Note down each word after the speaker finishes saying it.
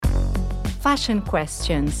Fashion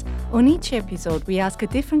Questions. On each episode, we ask a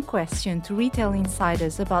different question to retail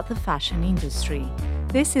insiders about the fashion industry.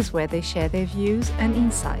 This is where they share their views and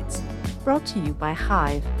insights. Brought to you by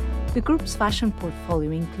Hive. The group's fashion portfolio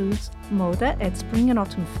includes Moda at Spring and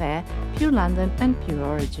Autumn Fair, Pure London and Pure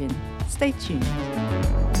Origin. Stay tuned.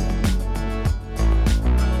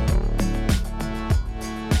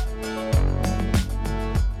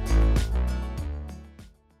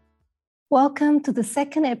 Welcome to the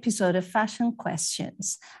second episode of Fashion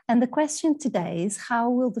Questions. And the question today is, how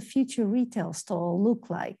will the future retail store look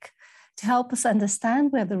like? To help us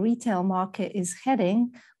understand where the retail market is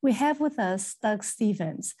heading, we have with us Doug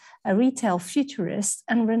Stevens, a retail futurist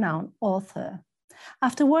and renowned author.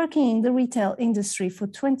 After working in the retail industry for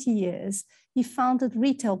 20 years, he founded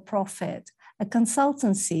Retail Profit, a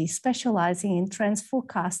consultancy specialising in trends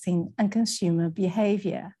forecasting and consumer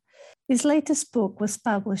behaviour. His latest book was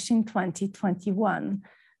published in 2021.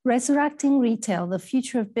 Resurrecting Retail, the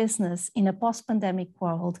Future of Business in a Post-Pandemic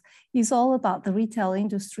World is all about the retail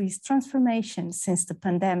industry's transformation since the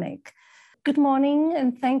pandemic. Good morning,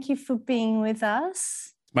 and thank you for being with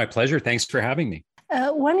us. My pleasure. Thanks for having me.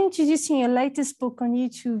 When introducing your latest book on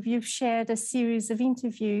YouTube, you've shared a series of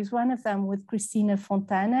interviews, one of them with Christina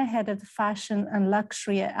Fontana, head of the fashion and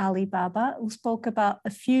luxury at Alibaba, who spoke about a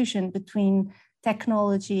fusion between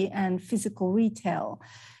technology and physical retail.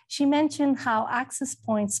 She mentioned how access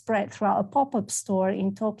points spread throughout a pop-up store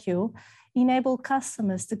in Tokyo enable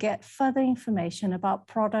customers to get further information about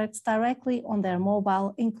products directly on their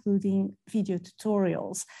mobile, including video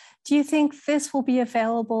tutorials. Do you think this will be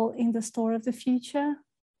available in the store of the future?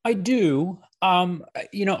 I do.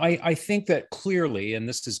 I think that clearly, and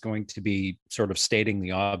this is going to be sort of stating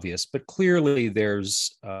the obvious, but clearly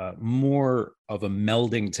there's more of a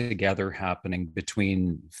melding together happening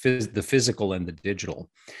between the physical and the digital.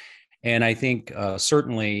 And I think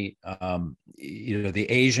certainly, the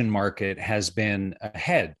Asian market has been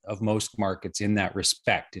ahead of most markets in that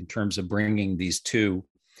respect, in terms of bringing these two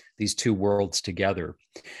worlds together.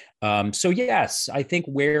 So yes, I think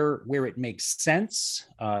where it makes sense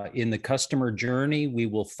in the customer journey, we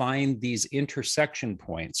will find these intersection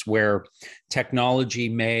points where technology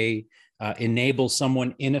may enable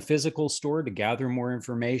someone in a physical store to gather more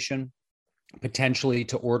information, potentially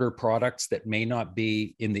to order products that may not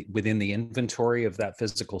be within the inventory of that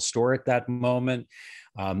physical store at that moment.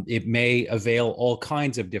 It may avail all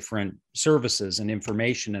kinds of different services and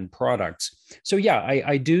information and products. So yeah,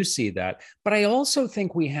 I do see that. But I also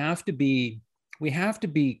think we have to be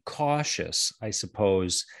cautious, I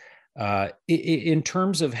suppose, in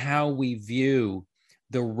terms of how we view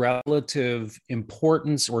the relative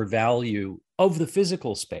importance or value of the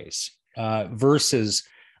physical space versus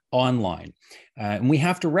online. And we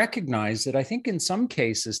have to recognize that I think in some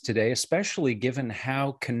cases today, especially given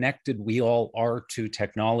how connected we all are to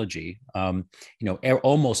technology,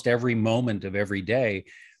 almost every moment of every day,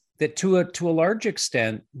 that to a large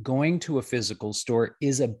extent, going to a physical store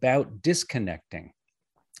is about disconnecting.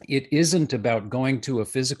 It isn't about going to a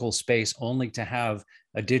physical space only to have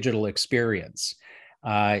a digital experience.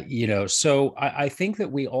 So I think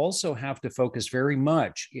that we also have to focus very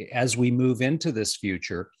much as we move into this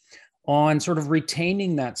future on sort of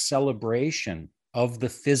retaining that celebration of the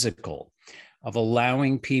physical, of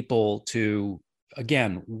allowing people to,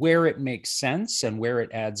 again, where it makes sense and where it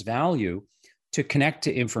adds value, to connect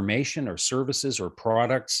to information or services or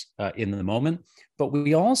products in the moment. But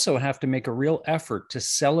we also have to make a real effort to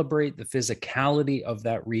celebrate the physicality of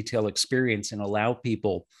that retail experience and allow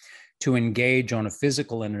people to engage on a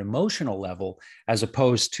physical and an emotional level, as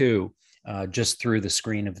opposed to just through the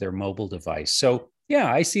screen of their mobile device. So yeah,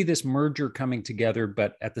 I see this merger coming together,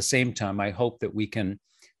 but at the same time, I hope that we can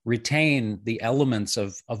retain the elements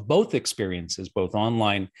of both experiences, both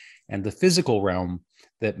online and the physical realm,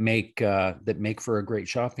 that make for a great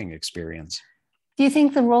shopping experience. Do you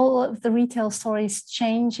think the role of the retail store is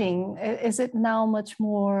changing? Is it now much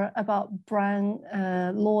more about brand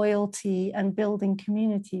loyalty and building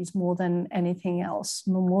communities more than anything else,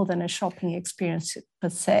 more than a shopping experience per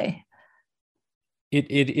se?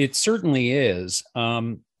 It certainly is.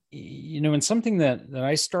 And something that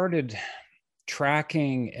I started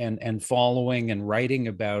tracking and following and writing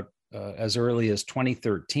about as early as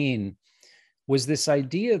 2013 was this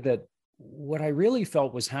idea that what I really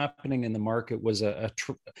felt was happening in the market was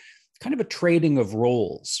kind of a trading of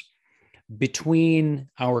roles between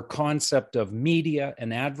our concept of media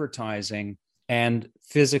and advertising and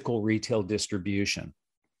physical retail distribution.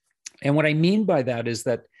 And what I mean by that is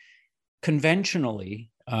that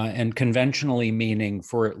conventionally, and conventionally meaning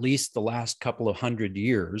for at least the last couple of 100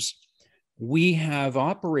 years, we have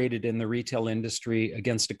operated in the retail industry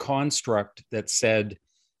against a construct that said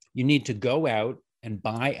you need to go out and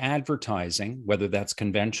buy advertising, whether that's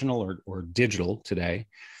conventional or digital today.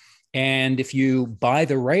 And if you buy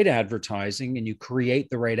the right advertising and you create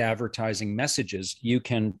the right advertising messages, you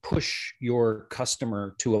can push your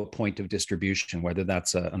customer to a point of distribution, whether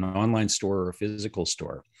that's an online store or a physical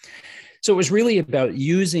store. So it was really about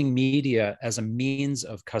using media as a means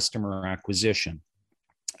of customer acquisition.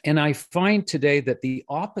 And I find today that the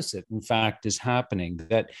opposite, in fact, is happening,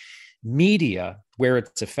 that media, where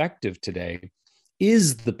it's effective today,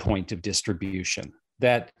 is the point of distribution.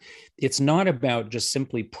 That it's not about just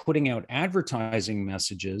simply putting out advertising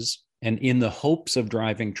messages and in the hopes of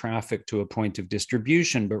driving traffic to a point of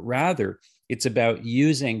distribution, but rather it's about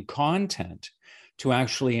using content to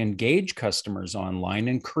actually engage customers online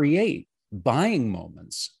and create buying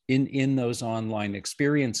moments in those online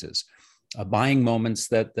experiences. Buying moments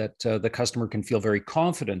that the customer can feel very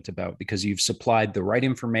confident about because you've supplied the right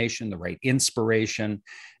information, the right inspiration,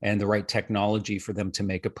 and the right technology for them to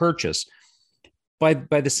make a purchase. By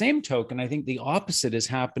the same token, I think the opposite is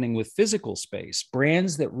happening with physical space.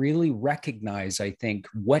 Brands that really recognize, I think,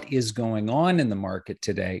 what is going on in the market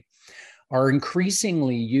today are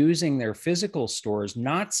increasingly using their physical stores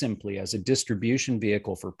not simply as a distribution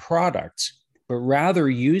vehicle for products, but rather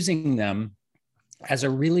using them as a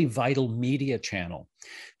really vital media channel,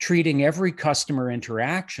 treating every customer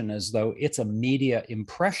interaction as though it's a media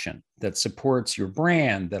impression that supports your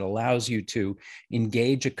brand, that allows you to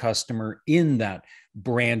engage a customer in that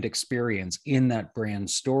brand experience, in that brand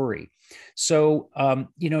story. So,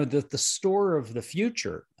 the store of the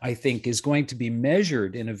future, I think, is going to be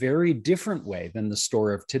measured in a very different way than the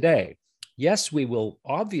store of today. Yes, we will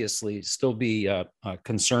obviously still be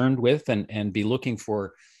concerned with and be looking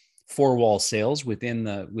for four-wall sales within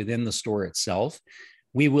the store itself.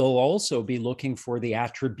 We will also be looking for the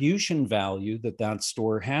attribution value that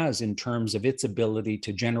store has in terms of its ability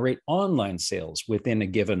to generate online sales within a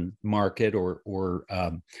given market or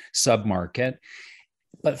sub-market.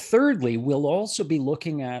 But thirdly, we'll also be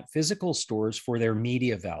looking at physical stores for their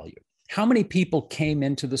media value. How many people came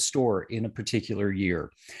into the store in a particular year?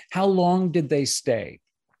 How long did they stay?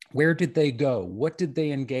 Where did they go? What did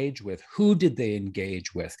they engage with? Who did they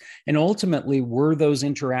engage with? And ultimately, were those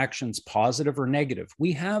interactions positive or negative?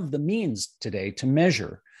 We have the means today to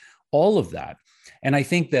measure all of that. And I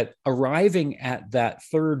think that arriving at that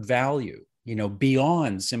third value,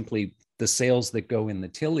 beyond simply the sales that go in the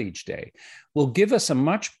till each day, will give us a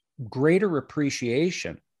much greater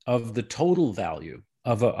appreciation of the total value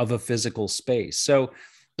of a physical space. So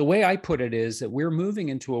the way I put it is that we're moving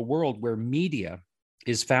into a world where media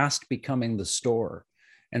is fast becoming the store,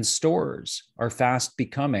 and stores are fast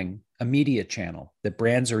becoming a media channel that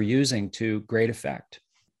brands are using to great effect.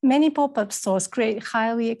 Many pop-up stores create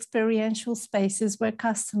highly experiential spaces where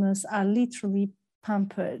customers are literally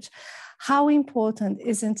pampered. How important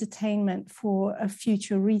is entertainment for a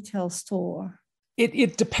future retail store?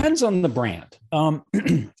 It depends on the brand.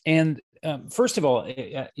 First of all,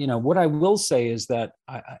 what I will say is that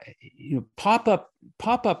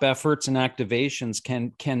pop-up efforts and activations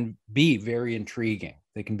can be very intriguing.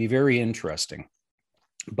 They can be very interesting,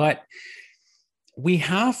 but we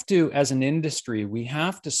have to, as an industry, we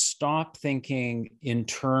have to stop thinking in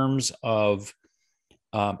terms of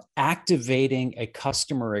activating a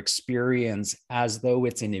customer experience as though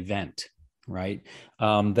it's an event, right?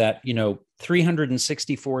 That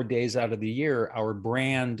 364 days out of the year, our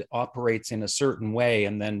brand operates in a certain way.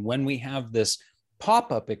 And then when we have this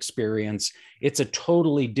pop-up experience, it's a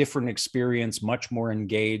totally different experience, much more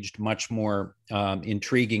engaged, much more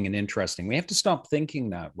intriguing and interesting. We have to stop thinking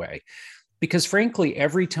that way because frankly,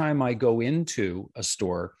 every time I go into a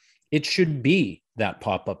store, it should be that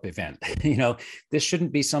pop-up event. This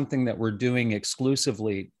shouldn't be something that we're doing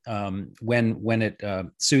exclusively when it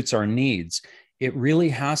suits our needs. It really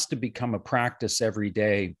has to become a practice every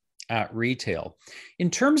day at retail. In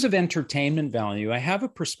terms of entertainment value, I have a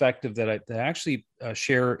perspective that I actually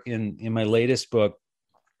share in my latest book,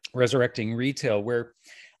 Resurrecting Retail, where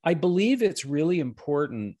I believe it's really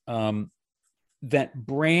important that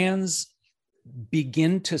brands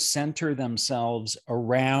begin to center themselves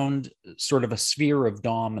around sort of a sphere of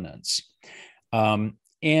dominance.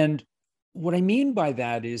 And what I mean by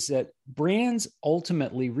that is that brands,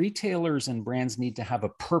 ultimately, retailers and brands need to have a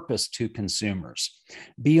purpose to consumers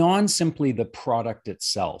beyond simply the product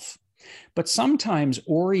itself. But sometimes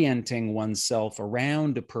orienting oneself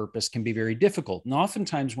around a purpose can be very difficult. And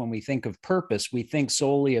oftentimes when we think of purpose, we think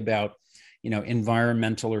solely about,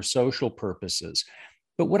 environmental or social purposes.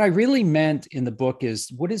 But what I really meant in the book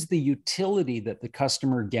is, what is the utility that the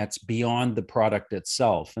customer gets beyond the product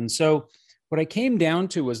itself? And so what I came down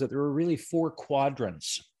to was that there were really four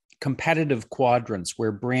quadrants, competitive quadrants,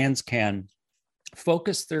 where brands can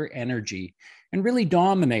focus their energy and really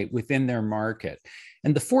dominate within their market.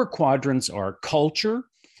 And the four quadrants are culture.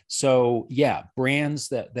 So yeah, brands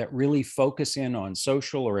that really focus in on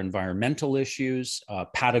social or environmental issues,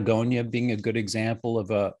 Patagonia being a good example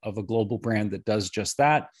of a global brand that does just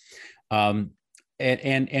that. And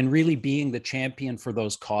really being the champion for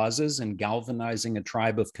those causes and galvanizing a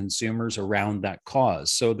tribe of consumers around that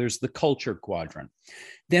cause. So there's the culture quadrant.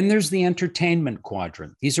 Then there's the entertainment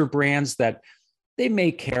quadrant. These are brands that they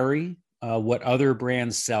may carry what other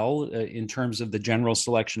brands sell in terms of the general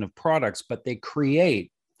selection of products, but they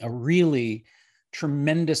create a really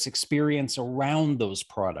tremendous experience around those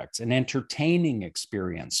products, an entertaining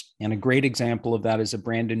experience. And a great example of that is a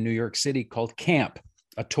brand in New York City called Camp,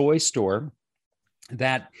 a toy store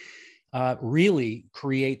that really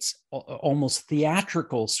creates almost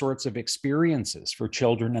theatrical sorts of experiences for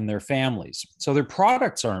children and their families. So their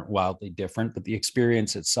products aren't wildly different, but the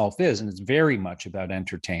experience itself is, and it's very much about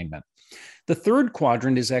entertainment. The third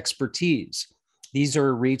quadrant is expertise. These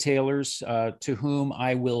are retailers to whom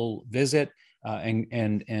I will visit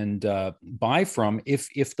and buy from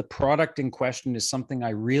if the product in question is something I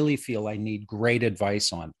really feel I need great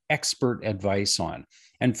advice on, expert advice on.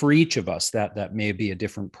 And for each of us, that may be a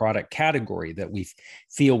different product category that we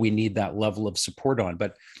feel we need that level of support on.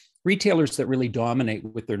 But retailers that really dominate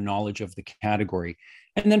with their knowledge of the category.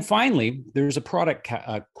 And then finally, there's a product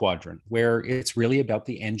quadrant where it's really about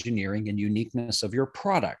the engineering and uniqueness of your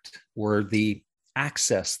product, or the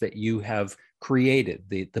access that you have created,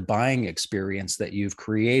 the buying experience that you've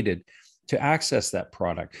created to access that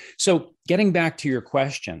product. So getting back to your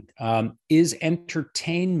question, is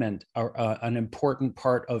entertainment an important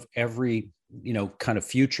part of every, kind of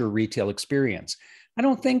future retail experience? I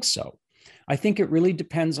don't think so. I think it really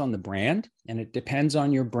depends on the brand, and it depends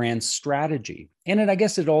on your brand strategy. And I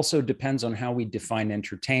guess it also depends on how we define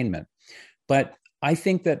entertainment. But I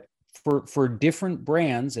think that for different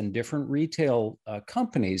brands and different retail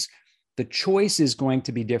companies, the choice is going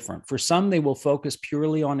to be different. For some, they will focus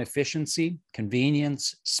purely on efficiency,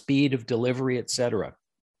 convenience, speed of delivery, et cetera.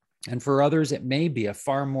 And for others, it may be a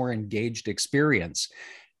far more engaged experience.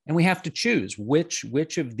 And we have to choose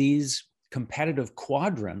which of these competitive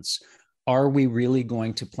quadrants are we really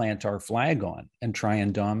going to plant our flag on and try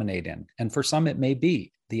and dominate in. And for some, it may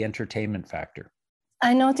be the entertainment factor.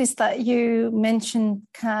 I noticed that you mentioned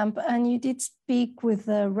Camp, and you did speak with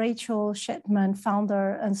Rachel Shetman,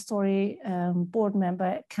 founder and story board member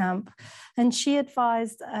at Camp. And she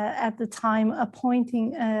advised at the time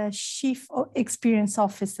appointing a chief experience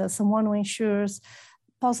officer, someone who ensures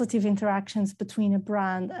positive interactions between a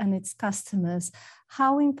brand and its customers.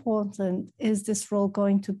 How important is this role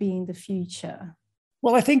going to be in the future?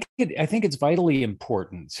 Well, I think it's vitally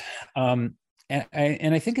important, and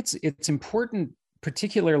I think it's important,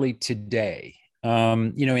 particularly today.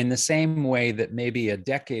 In the same way that maybe a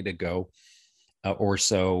decade ago or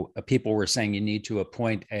so, people were saying you need to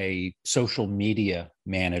appoint a social media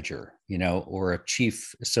manager, or a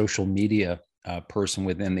chief social media person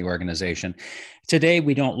within the organization. Today,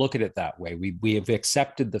 we don't look at it that way. We have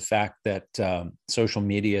accepted the fact that social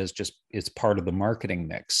media is part of the marketing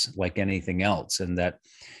mix, like anything else, and that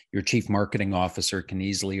your chief marketing officer can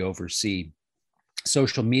easily oversee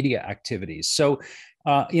social media activities. So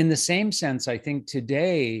in the same sense, I think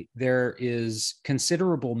today there is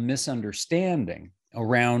considerable misunderstanding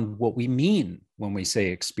around what we mean when we say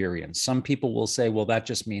experience. Some people will say, well, that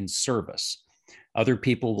just means service. Other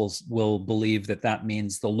people will believe that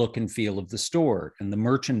means the look and feel of the store and the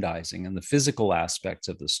merchandising and the physical aspects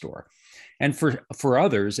of the store. And for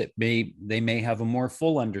others, they may have a more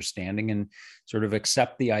full understanding and sort of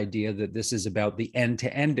accept the idea that this is about the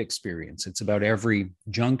end-to-end experience. It's about every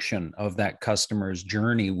junction of that customer's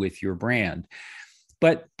journey with your brand.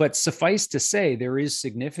 But suffice to say, there is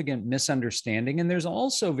significant misunderstanding. And there's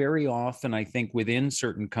also very often, I think, within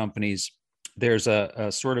certain companies, there's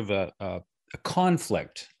a sort of a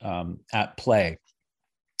conflict at play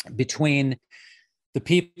between the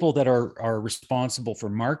people that are responsible for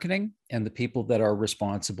marketing and the people that are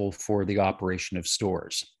responsible for the operation of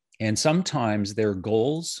stores. And sometimes their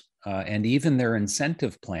goals and even their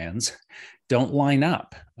incentive plans don't line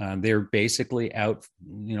up. They're basically out,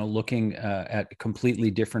 looking at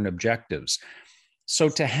completely different objectives. So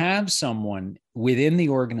to have someone within the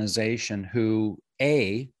organization who,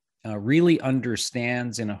 really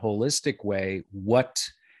understands in a holistic way what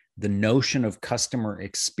the notion of customer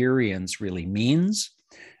experience really means,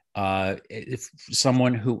 if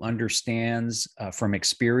someone who understands from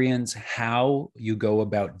experience how you go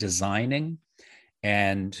about designing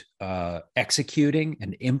and executing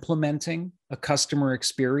and implementing a customer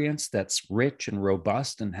experience that's rich and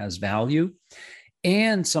robust and has value,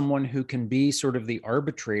 and someone who can be sort of the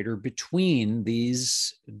arbitrator between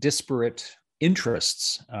these disparate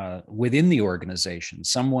interests within the organization,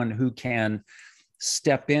 someone who can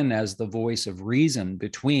step in as the voice of reason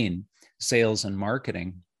between sales and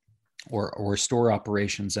marketing, or store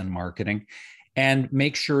operations and marketing, and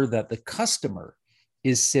make sure that the customer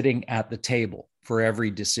is sitting at the table for every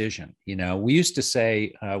decision. You know, we used to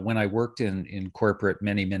say when I worked in corporate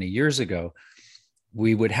many years ago,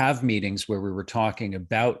 we would have meetings where we were talking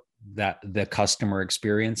about the customer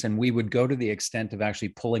experience, and we would go to the extent of actually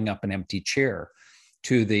pulling up an empty chair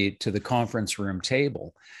to the conference room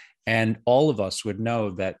table. And all of us would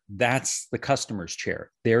know that that's the customer's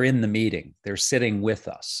chair. They're in the meeting, they're sitting with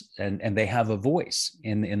us, and they have a voice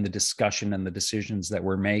in the discussion and the decisions that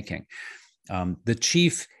we're making. The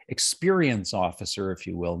chief experience officer, if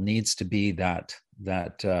you will, needs to be that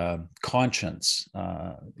conscience,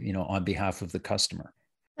 on behalf of the customer.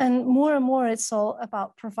 And more, it's all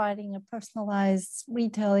about providing a personalized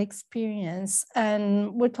retail experience.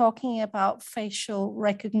 And we're talking about facial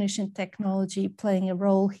recognition technology playing a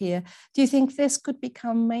role here. Do you think this could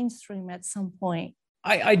become mainstream at some point?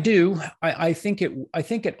 I do. I think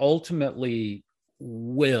it ultimately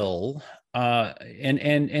will.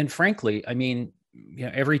 And frankly, I mean,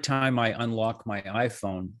 every time I unlock my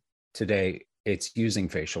iPhone today, it's using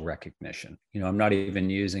facial recognition. I'm not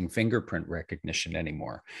even using fingerprint recognition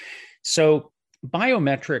anymore. So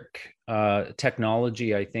biometric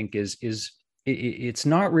technology, I think, it's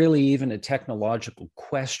not really even a technological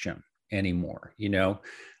question anymore.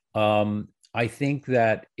 I think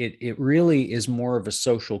that it really is more of a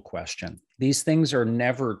social question. These things are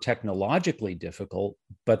never technologically difficult,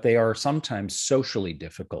 but they are sometimes socially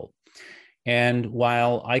difficult. And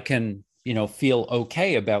while I can feel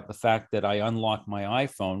okay about the fact that I unlock my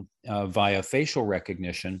iPhone via facial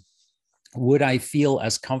recognition, would I feel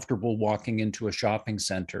as comfortable walking into a shopping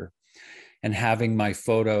center and having my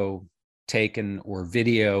photo taken or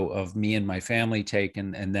video of me and my family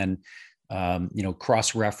taken, and then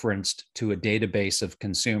cross-referenced to a database of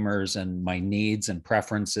consumers and my needs and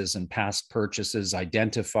preferences and past purchases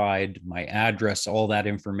identified, my address, all that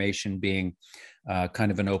information being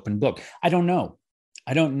kind of an open book? I don't know.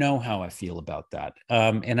 I don't know how I feel about that.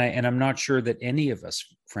 And I'm not sure that any of us,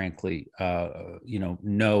 frankly,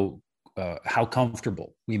 know how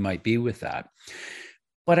comfortable we might be with that.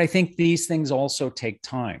 But I think these things also take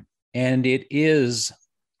time. And it is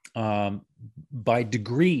by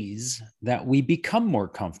degrees that we become more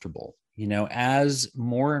comfortable, as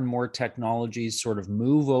more and more technologies sort of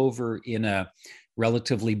move over in a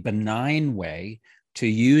relatively benign way to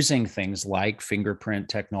using things like fingerprint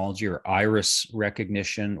technology or iris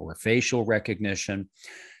recognition or facial recognition,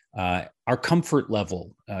 our comfort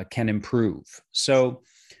level can improve. So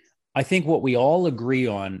I think what we all agree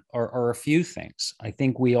on are a few things. I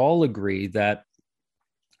think we all agree that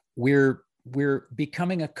we're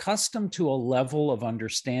becoming accustomed to a level of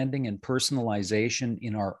understanding and personalization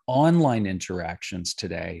in our online interactions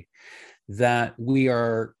today that we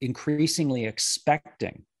are increasingly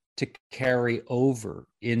expecting to carry over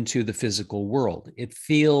into the physical world. It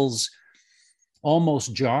feels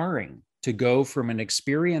almost jarring to go from an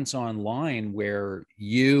experience online where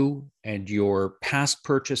you and your past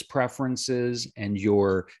purchase preferences and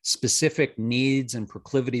your specific needs and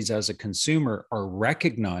proclivities as a consumer are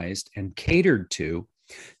recognized and catered to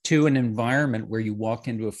an environment where you walk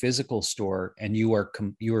into a physical store and you're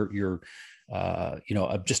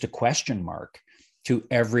just a question mark to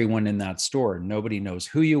everyone in that store. Nobody knows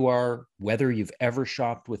who you are, whether you've ever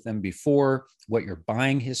shopped with them before, what your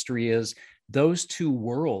buying history is. Those two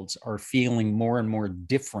worlds are feeling more and more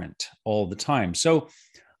different all the time. So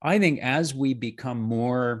I think as we become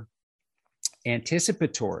more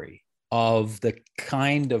anticipatory of the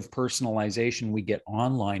kind of personalization we get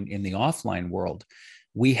online in the offline world,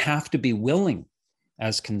 we have to be willing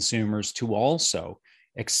as consumers to also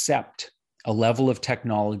accept a level of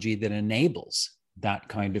technology that enables that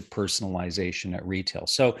kind of personalization at retail.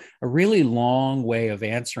 So a really long way of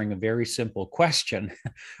answering a very simple question,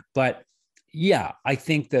 but yeah, I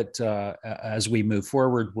think that as we move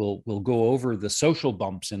forward, we'll go over the social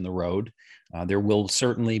bumps in the road. There will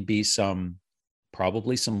certainly be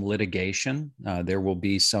probably some litigation. There will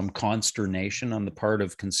be some consternation on the part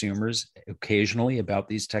of consumers occasionally about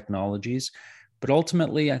these technologies. But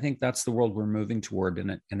ultimately, I think that's the world we're moving toward,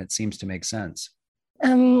 and it seems to make sense.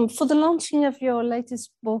 For the launching of your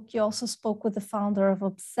latest book, you also spoke with the founder of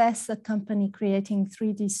Obsess, a company creating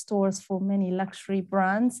 3D stores for many luxury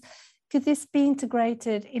brands. Could this be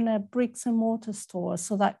integrated in a bricks and mortar store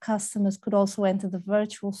so that customers could also enter the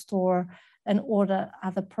virtual store and order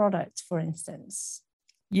other products, for instance?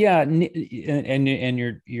 Yeah,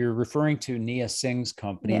 and you're referring to Nia Singh's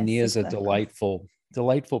company. Yes, Nia is a exactly.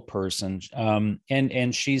 delightful person,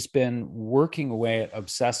 and she's been working away at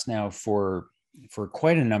Obsess now for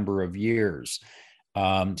quite a number of years.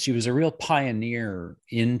 She was a real pioneer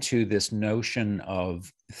into this notion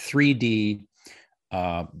of 3D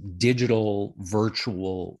digital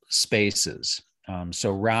virtual spaces.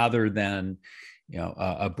 So rather than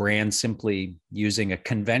a brand simply using a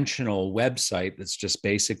conventional website that's just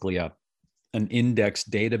basically an index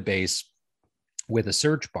database with a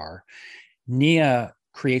search bar, Nia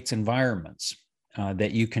creates environments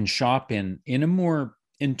that you can shop in a more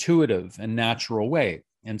intuitive and natural way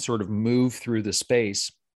and sort of move through the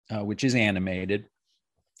space, which is animated,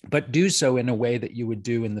 but do so in a way that you would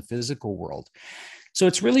do in the physical world. So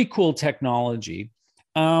it's really cool technology.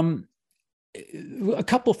 A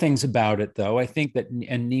couple things about it, though. I think that,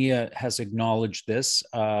 and Nia has acknowledged this,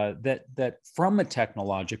 that from a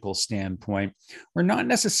technological standpoint, we're not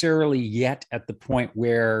necessarily yet at the point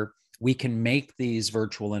where we can make these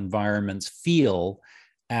virtual environments feel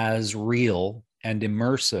as real and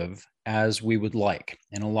immersive as we would like.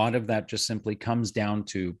 And a lot of that just simply comes down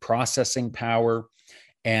to processing power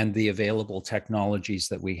and the available technologies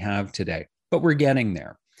that we have today. But we're getting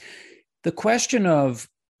there. The question of,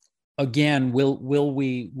 again, will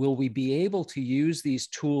we be able to use these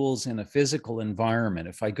tools in a physical environment?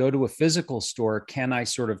 If I go to a physical store, can I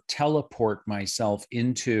sort of teleport myself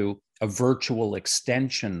into a virtual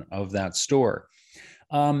extension of that store?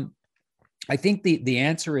 I think the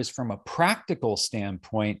answer is, from a practical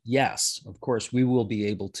standpoint, yes. Of course, we will be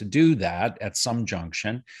able to do that at some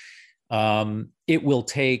junction. It will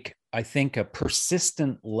take, I think, a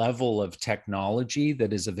persistent level of technology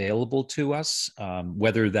that is available to us,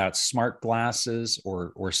 whether that's smart glasses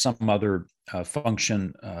or some other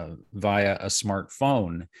function via a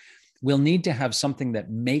smartphone. We'll need to have something that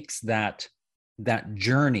makes that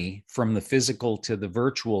journey from the physical to the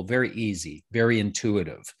virtual very easy, very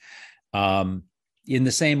intuitive. In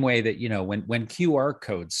the same way that, when QR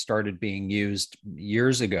codes started being used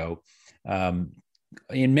years ago,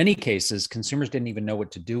 in many cases, consumers didn't even know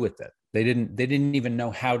what to do with it. They didn't even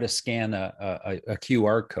know how to scan a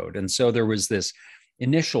QR code. And so there was this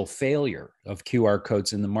initial failure of QR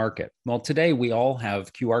codes in the market. Well, today we all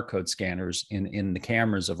have QR code scanners in the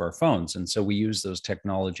cameras of our phones. And so we use those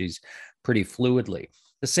technologies pretty fluidly.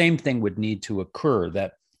 The same thing would need to occur,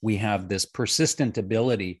 that we have this persistent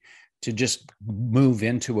ability to just move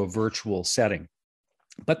into a virtual setting.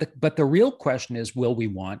 But the real question is, will we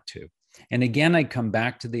want to? And again, I come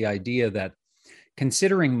back to the idea that,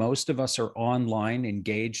 considering most of us are online,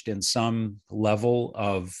 engaged in some level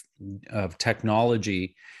of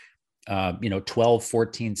technology, 12,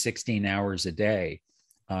 14, 16 hours a day,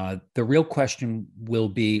 the real question will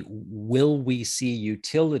be, will we see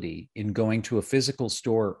utility in going to a physical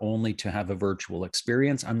store only to have a virtual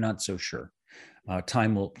experience? I'm not so sure.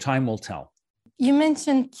 Time will tell. You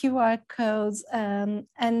mentioned QR codes, and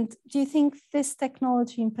do you think this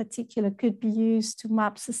technology in particular could be used to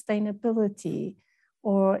map sustainability,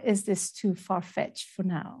 or is this too far-fetched for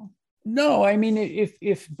now? No, I mean,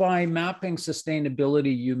 if by mapping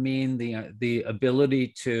sustainability you mean the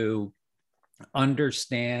ability to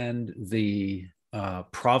understand the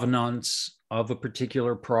provenance of a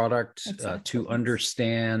particular product, Exactly. to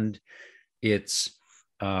understand its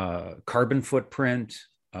carbon footprint,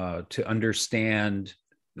 to understand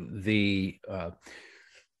the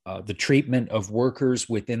treatment of workers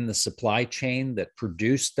within the supply chain that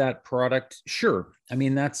produced that product, sure. I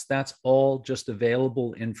mean, that's all just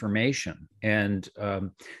available information. And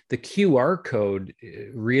the QR code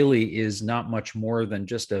really is not much more than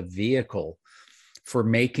just a vehicle for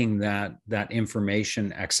making that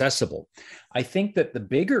information accessible. I think that the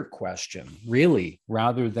bigger question, really,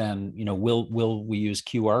 rather than, will we use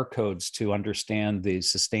QR codes to understand the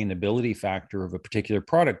sustainability factor of a particular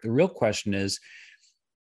product, the real question is,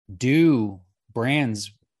 do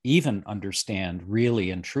brands even understand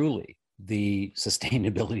really and truly the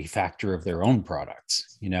sustainability factor of their own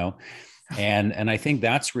products? And I think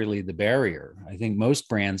that's really the barrier. I think most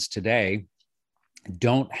brands today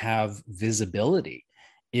don't have visibility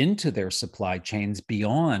into their supply chains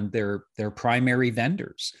beyond their primary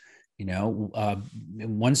vendors.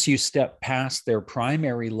 Once you step past their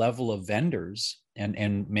primary level of vendors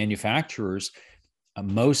and manufacturers,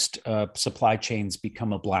 most supply chains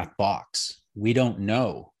become a black box. We don't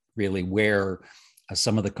know really where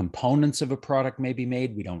some of the components of a product may be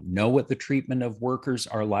made. We don't know what the treatment of workers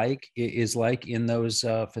is like in those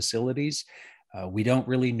facilities. We don't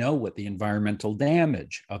really know what the environmental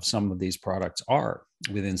damage of some of these products are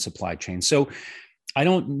within supply chain. So I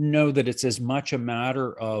don't know that it's as much a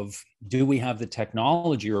matter of, do we have the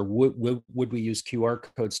technology, or would we use QR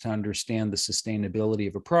codes to understand the sustainability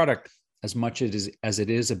of a product, as much as it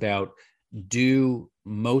is about, do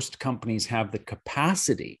most companies have the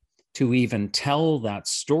capacity to even tell that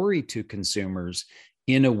story to consumers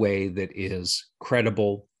in a way that is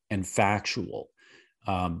credible and factual.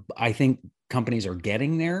 I think companies are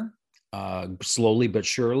getting there slowly but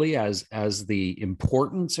surely as the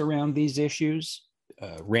importance around these issues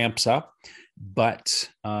ramps up. But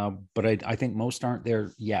I think most aren't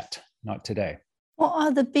there yet, not today. What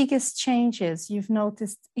are the biggest changes you've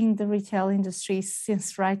noticed in the retail industry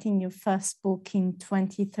since writing your first book in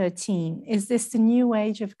 2013? Is this the new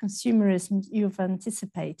age of consumerism you've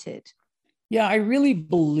anticipated? Yeah, I really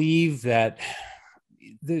believe that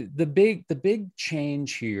the big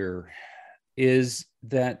change here is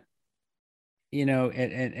that,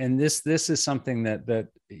 and this is something that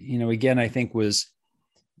again, I think was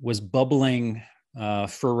bubbling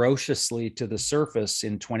ferociously to the surface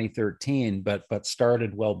in 2013, but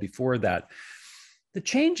started well before that. The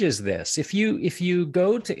change is this: if you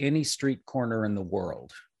go to any street corner in the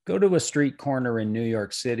world, go to a street corner in New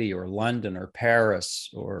York City or London or Paris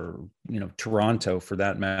or Toronto for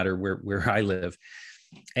that matter, where I live,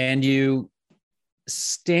 and you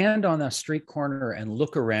stand on a street corner and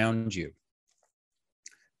look around you,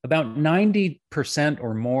 about 90%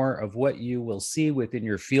 or more of what you will see within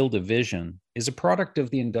your field of vision is a product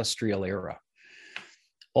of the industrial era.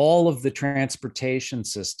 All of the transportation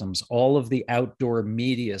systems, all of the outdoor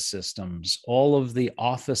media systems, all of the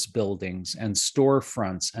office buildings and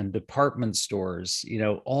storefronts and department stores,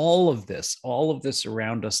 all of this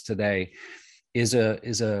around us today is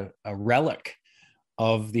a relic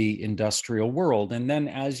of the industrial world. And then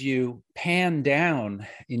as you pan down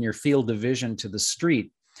in your field of vision to the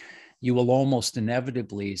street, you will almost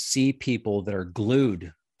inevitably see people that are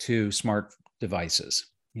glued to smart devices,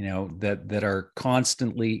 that are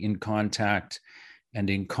constantly in contact and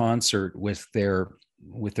in concert with their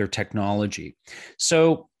technology.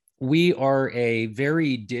 So we are a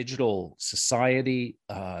very digital society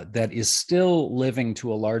that is still living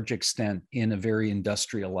to a large extent in a very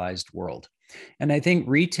industrialized world. And I think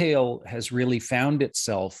retail has really found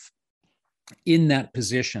itself in that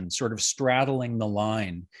position, sort of straddling the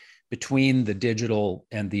line between the digital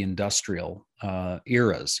and the industrial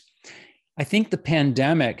eras. I think the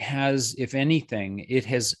pandemic has, if anything, it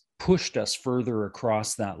has pushed us further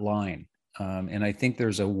across that line. And I think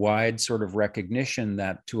there's a wide sort of recognition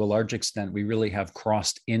that, to a large extent, we really have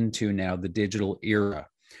crossed into now the digital era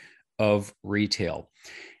of retail.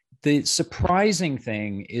 The surprising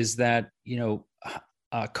thing is that,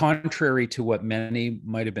 contrary to what many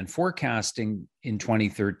might have been forecasting in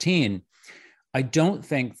 2013, I don't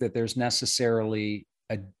think that there's necessarily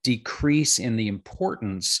a decrease in the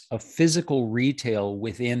importance of physical retail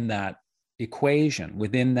within that equation,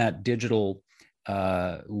 within that digital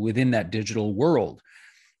world.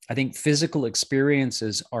 I think physical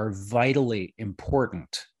experiences are vitally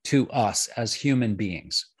important to us as human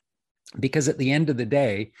beings, because at the end of the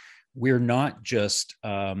day, we're not just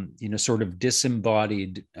sort of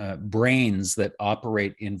disembodied brains that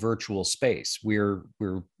operate in virtual space. We're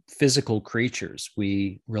physical creatures.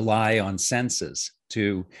 We rely on senses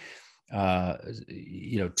to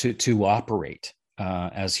operate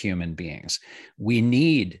as human beings. We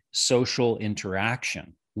need social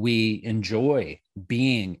interaction. We enjoy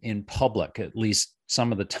being in public, at least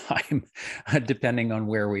some of the time, depending on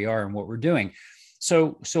where we are and what we're doing.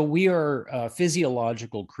 So we are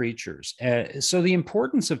physiological creatures. So the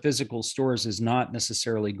importance of physical stores is not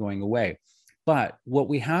necessarily going away. But what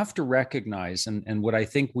we have to recognize, and what I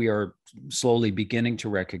think we are slowly beginning to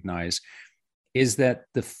recognize, is that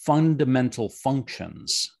the fundamental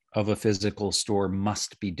functions of a physical store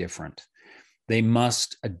must be different. They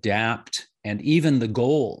must adapt, and even the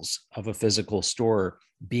goals of a physical store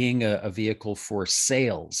being a vehicle for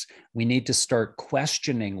sales, we need to start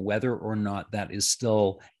questioning whether or not that is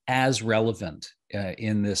still as relevant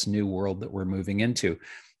in this new world that we're moving into.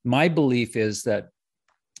 My belief is that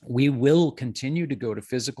we will continue to go to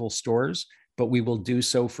physical stores, but we will do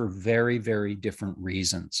so for very, very different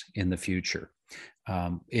reasons in the future.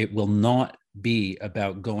 It will not be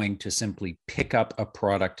about going to simply pick up a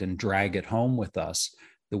product and drag it home with us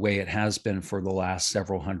the way it has been for the last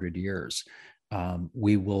several hundred years.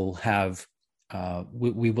 We will have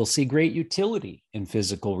We will see great utility in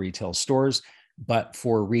physical retail stores, but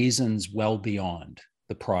for reasons well beyond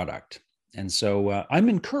the product. And so I'm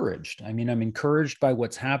encouraged. I mean, I'm encouraged by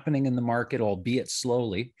what's happening in the market, albeit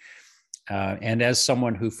slowly. And as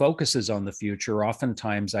someone who focuses on the future,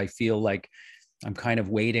 oftentimes I feel like I'm kind of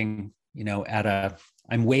waiting,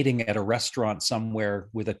 I'm waiting at a restaurant somewhere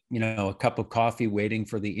with a cup of coffee, waiting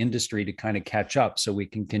for the industry to kind of catch up so we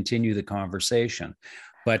can continue the conversation.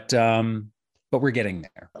 But we're getting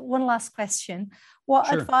there. One last question. What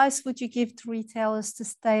Sure. advice would you give to retailers to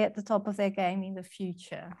stay at the top of their game in the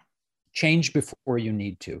future? Change before you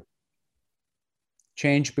need to.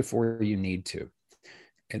 Change before you need to.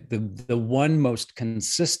 The one most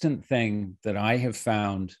consistent thing that I have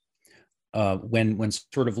found when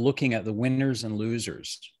sort of looking at the winners and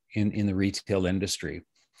losers in the retail industry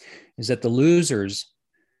is that the losers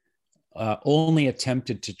only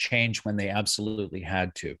attempted to change when they absolutely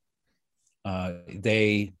had to.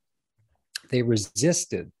 They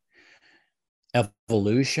resisted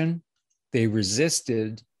evolution. They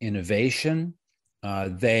resisted innovation.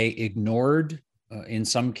 They ignored, in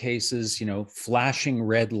some cases, flashing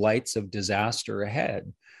red lights of disaster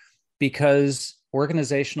ahead, because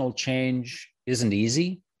organizational change isn't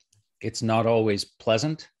easy. It's not always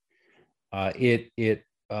pleasant. It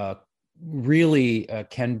really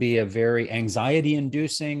can be a very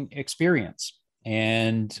anxiety-inducing experience.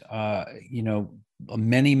 And,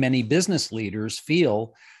 many business leaders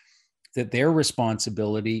feel that their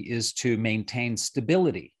responsibility is to maintain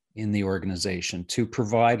stability in the organization, to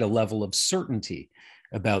provide a level of certainty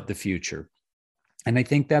about the future. And I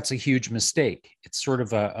think that's a huge mistake. It's sort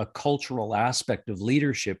of a cultural aspect of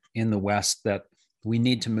leadership in the West that we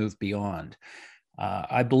need to move beyond.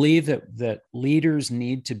 I believe that leaders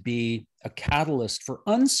need to be a catalyst for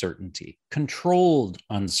uncertainty, controlled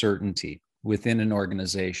uncertainty within an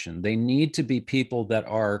organization. They need to be people that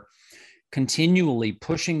are continually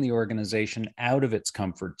pushing the organization out of its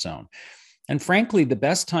comfort zone. And frankly, the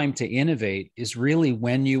best time to innovate is really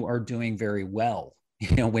when you are doing very well.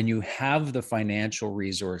 When you have the financial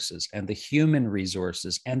resources and the human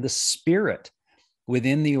resources and the spirit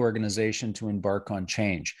within the organization to embark on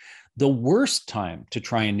change. The worst time to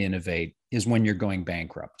try and innovate is when you're going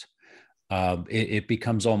bankrupt. It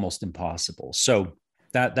becomes almost impossible. So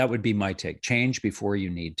that would be my take. Change before you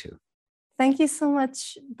need to. Thank you so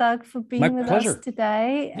much, Doug, for being with us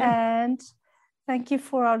today. Yeah. And thank you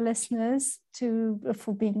for our listeners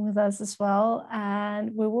for being with us as well.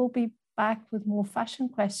 And we will be back with more fashion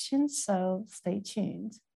questions, so stay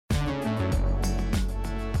tuned.